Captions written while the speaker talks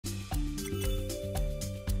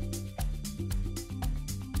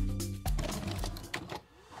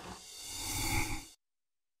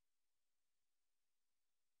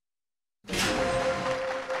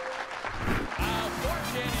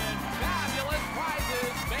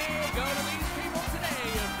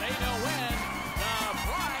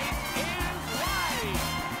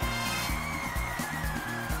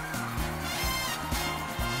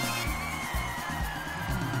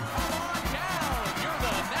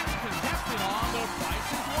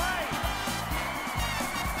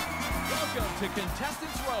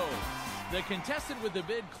Contestants Row. The contestant with the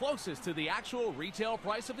bid closest to the actual retail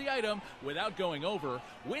price of the item without going over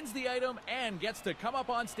wins the item and gets to come up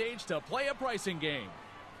on stage to play a pricing game.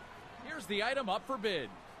 Here's the item up for bid.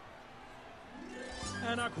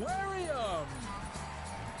 An aquarium!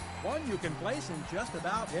 One you can place in just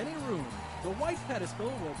about any room. The white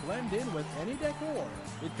pedestal will blend in with any decor.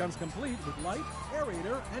 It comes complete with light,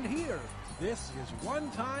 aerator, and heater. This is one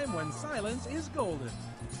time when silence is golden.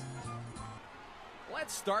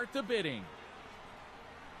 Let's start the bidding.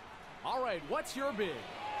 All right, what's your bid?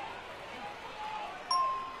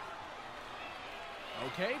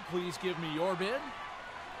 Okay, please give me your bid.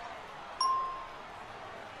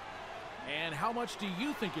 And how much do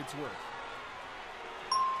you think it's worth?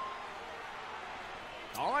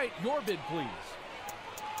 All right, your bid, please.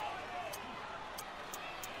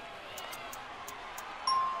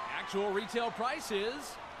 Actual retail price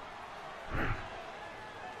is...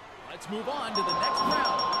 Let's move on to the next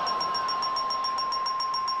round.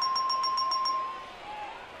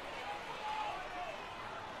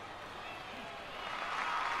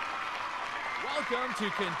 Welcome to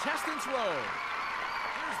Contestants Row.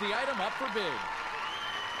 Here's the item up for bid.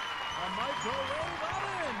 A microwave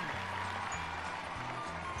oven!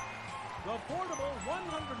 The portable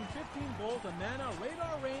 115-volt Amana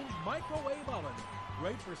radar range microwave oven.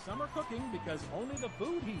 Great for summer cooking because only the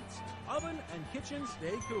food heats. Oven and kitchen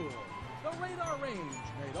stay cool. The radar range,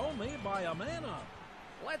 made only by Amana.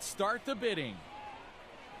 Let's start the bidding.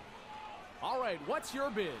 All right, what's your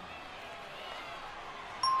bid?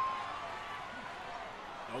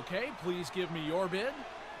 Okay, please give me your bid.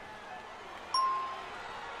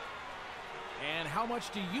 And how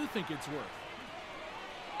much do you think it's worth?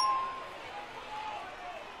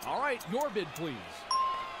 All right, your bid, please.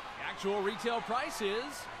 Actual retail price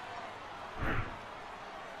is...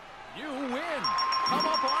 You win! Come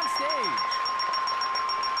up on stage!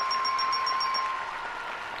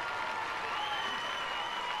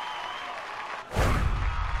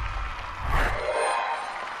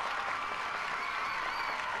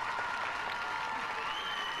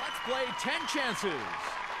 Let's play 10 chances!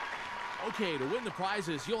 Okay, to win the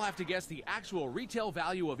prizes, you'll have to guess the actual retail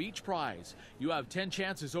value of each prize. You have 10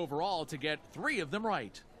 chances overall to get 3 of them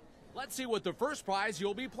right. Let's see what the first prize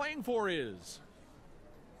you'll be playing for is.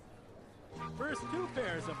 First 2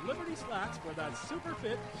 pairs of Liberty slacks for that super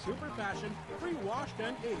fit, super fashion, pre-washed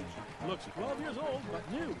and aged. Looks 12 years old, but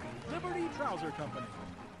new. Liberty Trouser Company.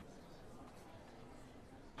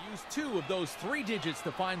 Use 2 of those 3 digits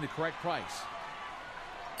to find the correct price.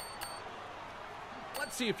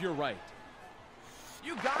 Let's see if you're right.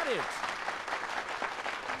 You got it!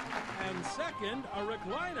 And second, a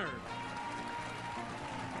recliner.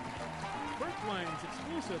 Berthline's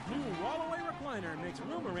exclusive new roll-away recliner makes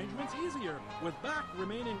room arrangements easier, with back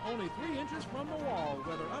remaining only 3 inches from the wall,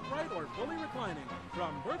 whether upright or fully reclining.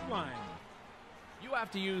 From Berthline. You have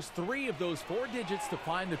to use 3 of those 4 digits to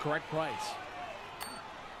find the correct price.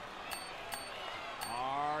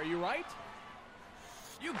 Are you right?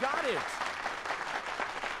 You got it!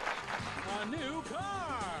 A new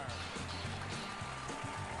car!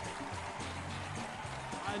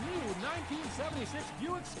 A new 1976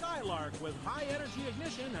 Buick Skylark with high-energy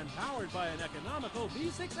ignition and powered by an economical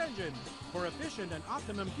V6 engine. For efficient and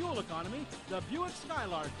optimum fuel economy, the Buick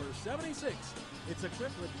Skylark for '76. It's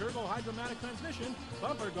equipped with turbo-hydromatic transmission,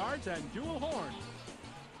 bumper guards, and dual horn.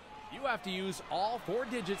 You have to use all 4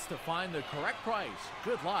 digits to find the correct price.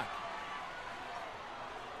 Good luck.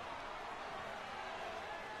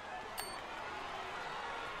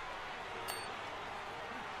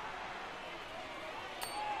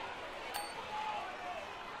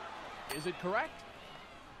 Is it correct?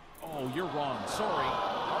 Oh, you're wrong. Sorry.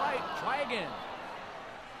 All right, try again.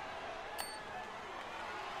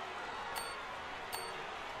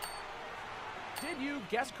 Did you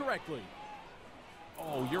guess correctly?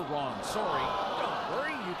 Oh, you're wrong. Sorry. Don't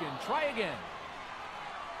worry, you can try again.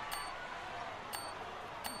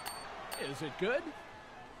 Is it good?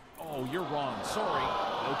 Oh, you're wrong. Sorry.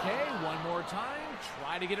 Okay, one more time.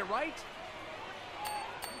 Try to get it right.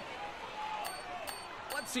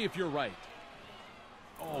 Let's see if you're right.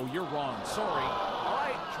 Oh, you're wrong. Sorry. All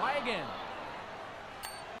right, try again.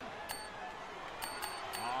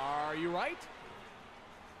 Are you right?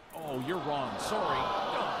 Oh, you're wrong. Sorry.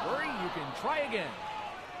 Don't worry, you can try again.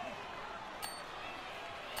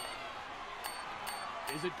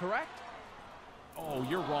 Is it correct? Oh,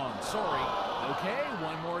 you're wrong. Sorry. Okay,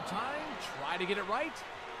 one more time. Try to get it right.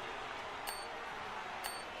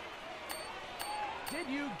 Did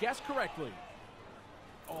you guess correctly?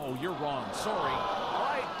 Oh, you're wrong. Sorry. All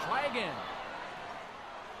right, try again.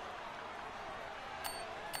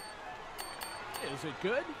 Is it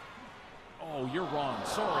good? Oh, you're wrong.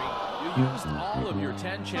 Sorry. You used all of your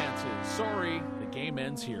 10 chances. Sorry. The game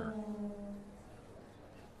ends here.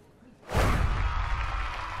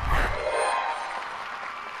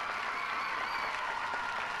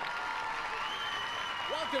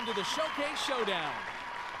 Welcome to the Showcase Showdown.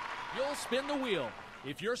 You'll spin the wheel.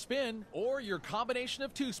 If your spin or your combination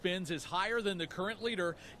of 2 spins is higher than the current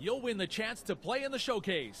leader, you'll win the chance to play in the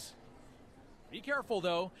showcase. Be careful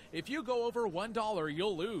though, if you go over $1,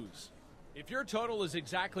 you'll lose. If your total is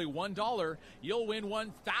exactly $1, you'll win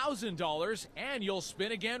 $1,000 and you'll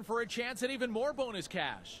spin again for a chance at even more bonus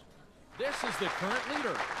cash. This is the current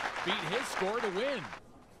leader. Beat his score to win.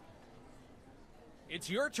 It's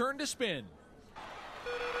your turn to spin.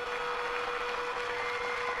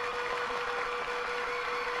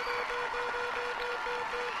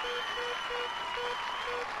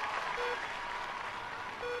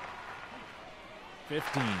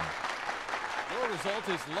 $15. Your result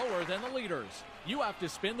is lower than the leaders. You have to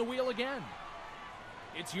spin the wheel again.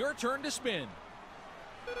 It's your turn to spin.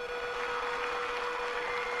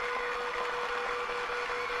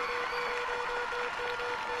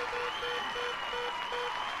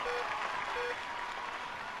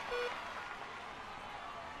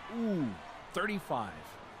 Ooh, 35.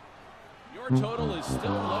 Your total is still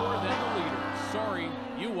lower than the leaders. Sorry,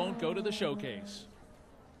 you won't go to the showcase.